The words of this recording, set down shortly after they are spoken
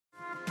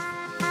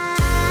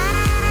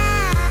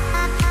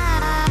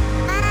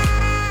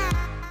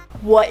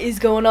What is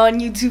going on,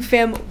 YouTube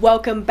fam?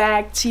 Welcome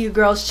back to your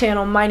girl's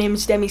channel. My name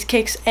is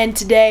Demi'sKicks, and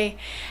today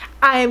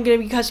I am going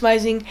to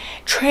be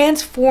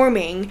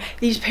transforming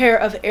these pair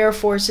of Air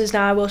Forces.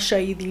 Now I will show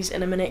you these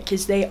in a minute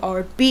because they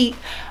are beat,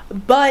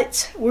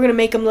 but we're going to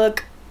make them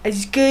look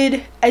as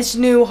good as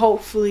new,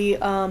 hopefully.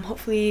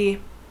 Hopefully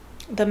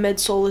the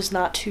midsole is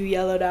not too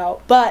yellowed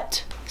out.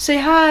 But say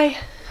hi,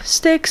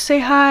 Sticks, say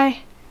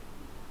hi.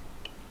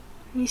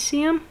 You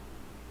see him?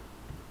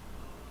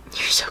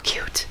 You're so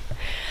cute.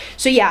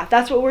 So yeah,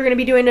 that's what we're going to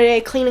be doing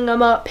today, cleaning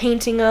them up,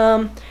 painting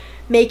them,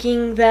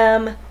 making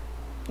them,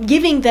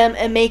 giving them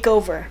a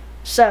makeover.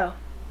 So,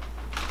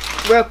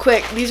 real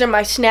quick, these are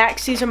my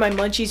snacks, these are my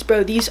munchies,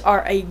 bro. These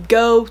are a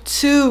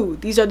go-to.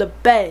 These are the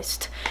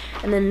best.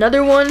 And then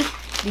another one,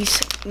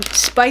 these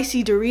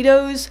spicy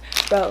Doritos,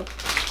 bro.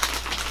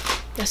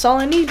 That's all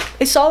I need.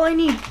 It's all I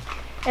need.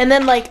 And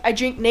then, like, I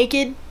drink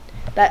Naked,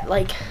 that,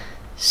 like,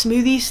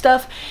 smoothie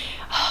stuff.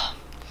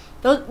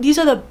 These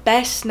are the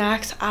best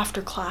snacks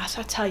after class.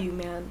 I tell you,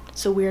 man.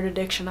 It's a weird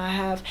addiction I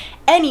have.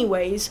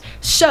 Anyways,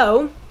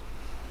 so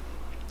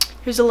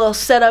here's a little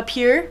setup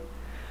here.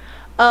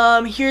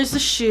 Here's the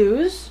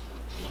shoes.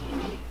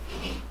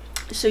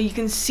 So you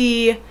can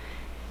see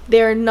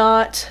they're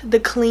not the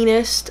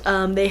cleanest.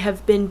 They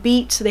have been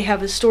beat, so they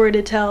have a story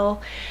to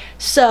tell.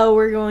 So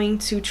we're going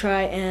to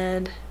try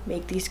and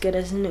make these good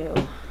as new.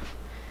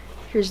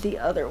 Here's the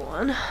other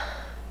one.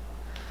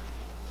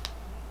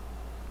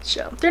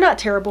 So they're not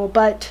terrible,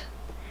 but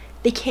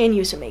they can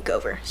use a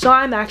makeover. So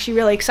I'm actually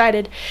really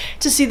excited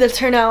to see the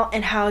turnout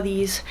and how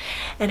these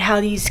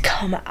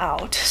come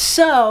out.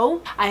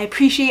 So I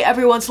appreciate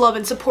everyone's love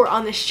and support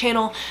on this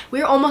channel.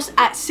 We're almost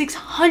at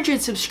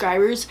 600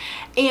 subscribers,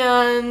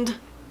 and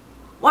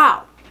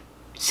wow,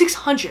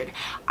 600.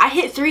 I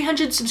hit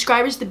 300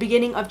 subscribers at the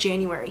beginning of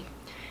January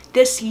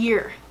this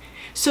year.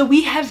 So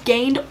we have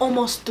gained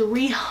almost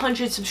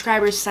 300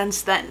 subscribers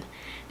since then.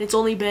 And it's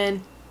only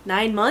been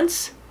 9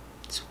 months.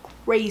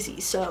 Crazy.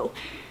 So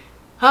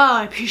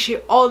I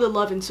appreciate all the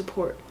love and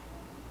support.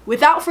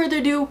 Without further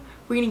ado,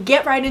 we're gonna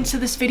get right into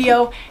this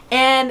video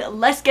and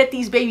let's get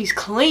these babies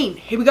clean.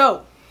 Here we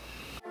go.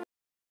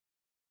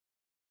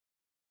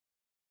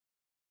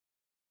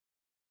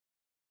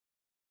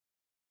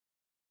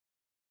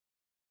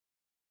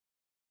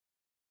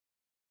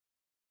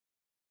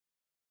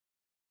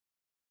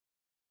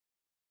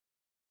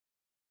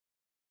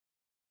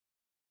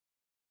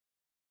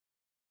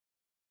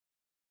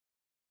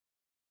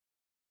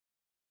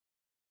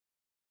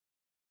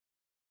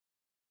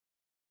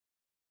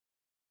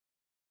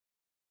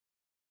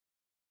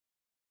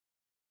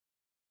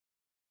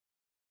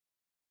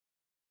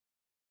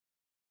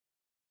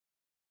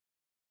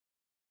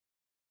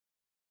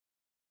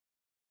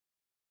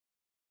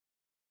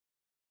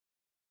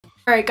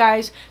 Alright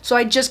guys, so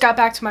I just got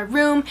back to my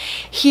room.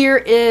 Here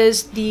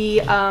is the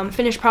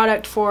finished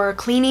product for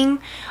cleaning.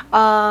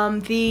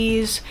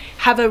 These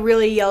have a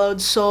really yellowed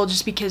sole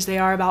just because they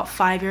are about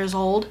 5 years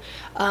old.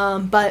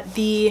 But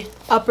the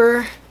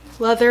upper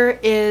leather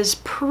is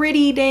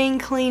pretty dang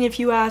clean if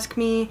you ask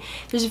me.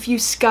 There's a few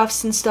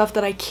scuffs and stuff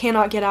that I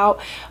cannot get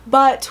out,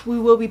 but we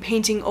will be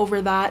painting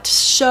over that.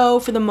 So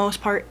for the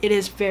most part, it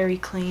is very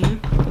clean.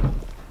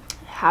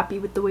 Happy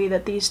with the way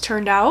that these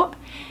turned out.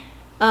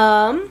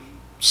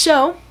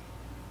 So,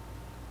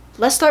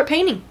 let's start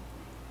painting.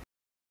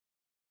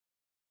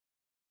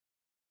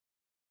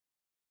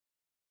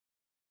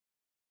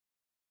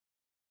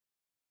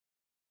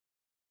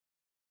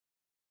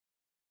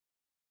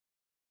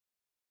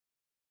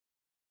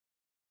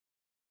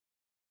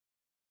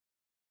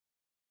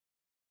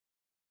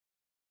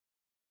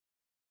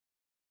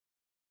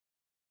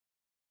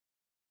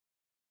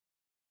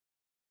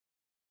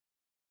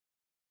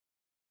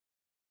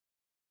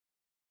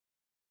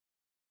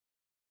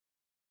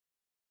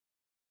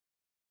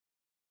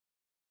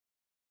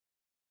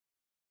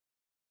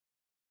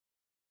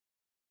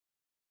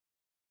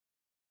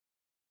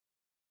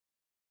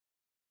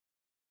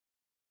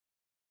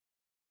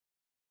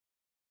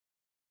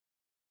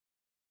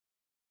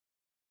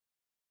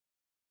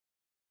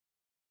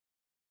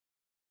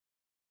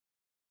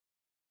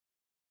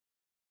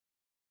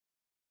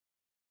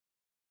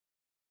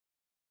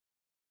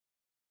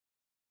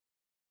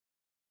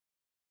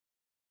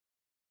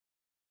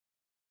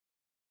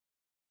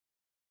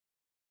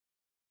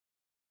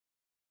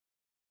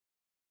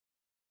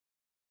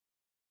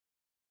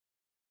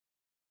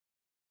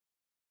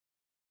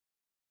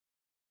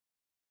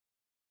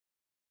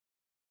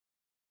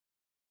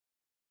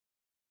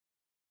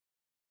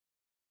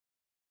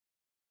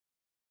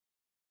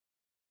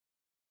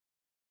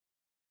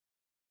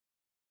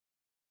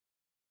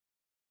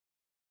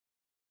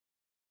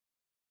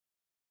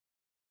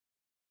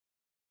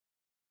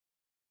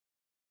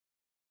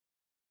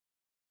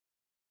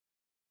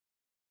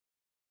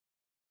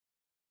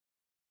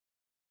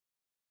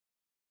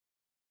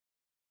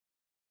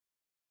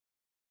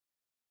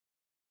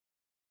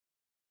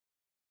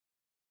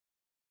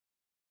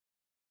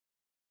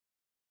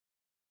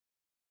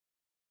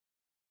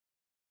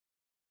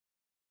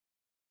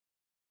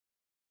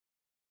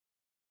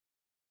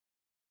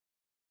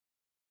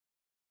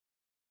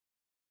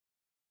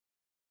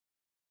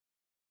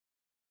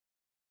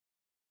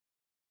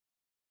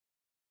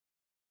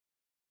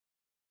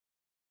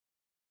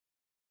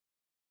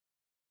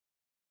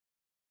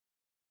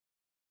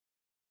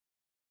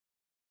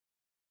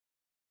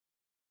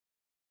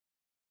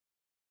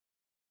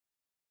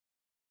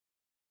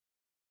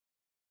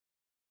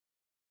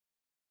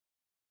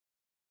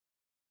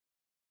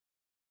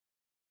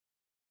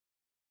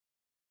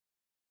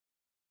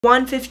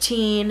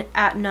 1:15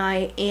 at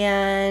night,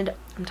 and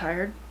I'm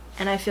tired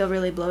and I feel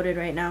really bloated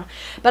right now,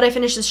 but I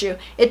finished the shoe.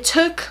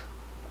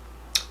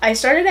 I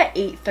started at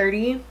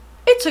 8:30.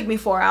 It took me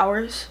 4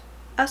 hours.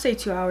 I'll say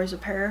 2 hours a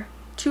pair,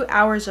 2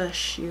 hours a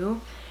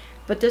shoe,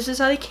 but this is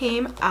how they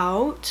came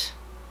out.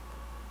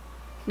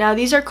 Now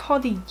these are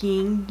called the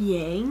yin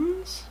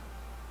yangs.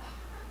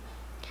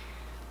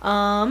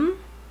 I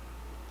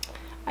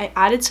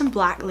added some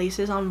black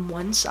laces on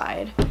one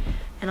side,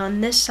 and on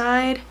this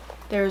side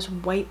there's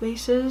white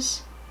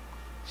laces.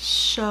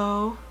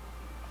 So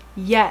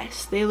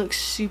yes, they look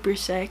super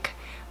sick.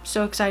 I'm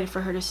so excited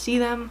for her to see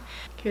them.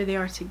 Here they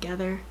are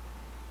together.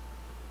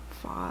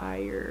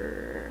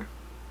 Fire.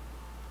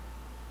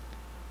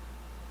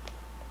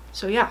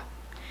 So yeah.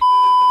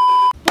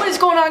 What is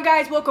going on,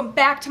 guys? Welcome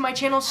back to my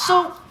channel.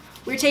 So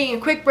we're taking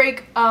a quick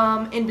break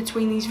in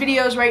between these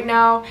videos right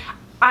now.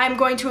 I'm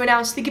going to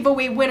announce the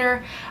giveaway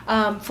winner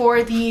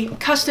for the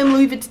custom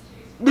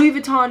Louis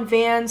Vuitton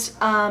Vans,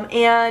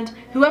 and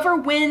whoever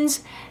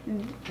wins,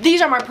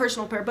 these are my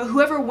personal pair, but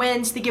whoever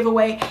wins the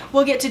giveaway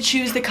will get to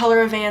choose the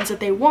color of Vans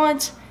that they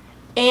want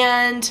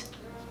and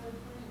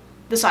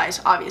the size,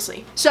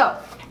 obviously. So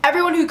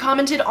everyone who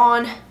commented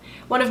on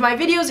one of my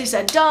videos, they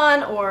said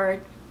done, or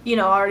you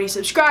know, already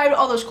subscribed,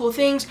 all those cool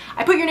things,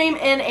 I put your name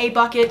in a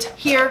bucket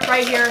here,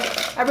 right here,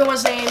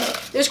 everyone's name.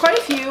 There's quite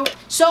a few,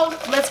 so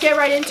let's get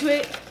right into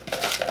it.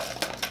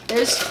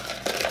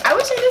 I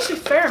would say there's a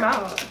fair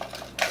amount.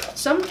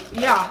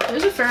 Yeah,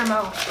 there's a fair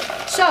amount.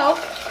 So,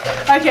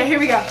 okay, here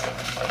we go.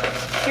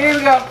 Here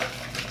we go.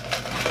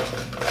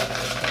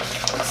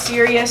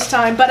 Serious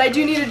time, but I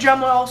do need a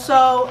drum roll,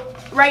 so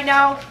right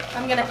now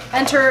I'm gonna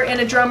enter in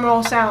a drum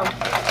roll sound.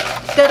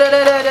 Da da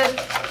da da da.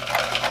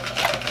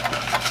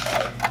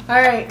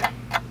 All right.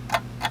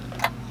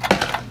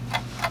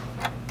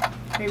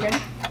 Are you ready?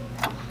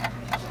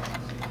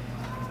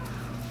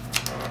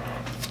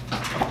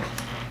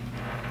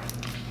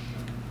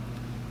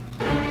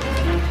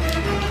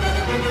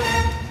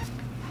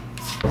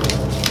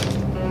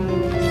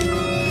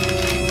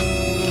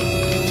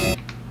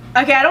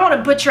 Okay, I don't want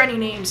to butcher any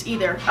names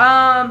either.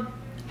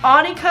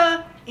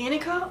 Annika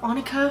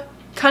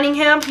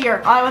Cunningham.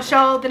 Here, I will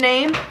show the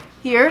name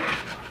here.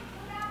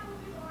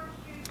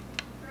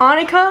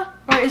 Annika,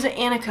 or is it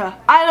Annika?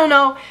 I don't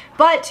know,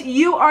 but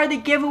you are the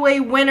giveaway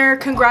winner.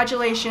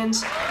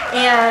 Congratulations.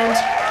 And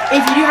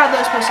if you do have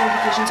those post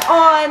notifications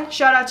on,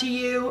 shout out to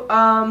you.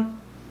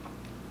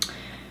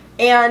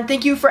 And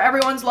thank you for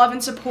everyone's love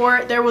and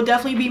support. There will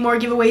definitely be more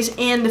giveaways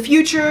in the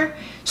future.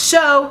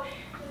 So,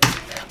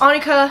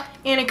 Annika,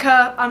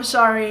 I'm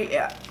sorry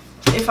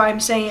if I'm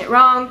saying it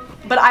wrong,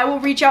 but I will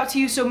reach out to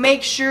you, so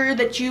make sure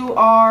that you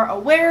are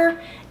aware.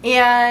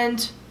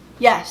 And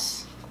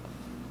yes,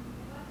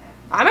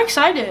 I'm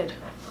excited.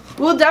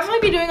 We'll definitely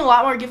be doing a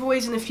lot more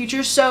giveaways in the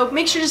future, so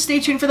make sure to stay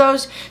tuned for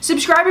those.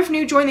 Subscribe if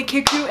new, join the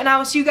Kick Crew, and I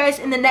will see you guys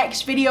in the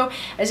next video.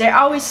 As I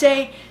always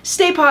say,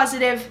 stay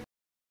positive.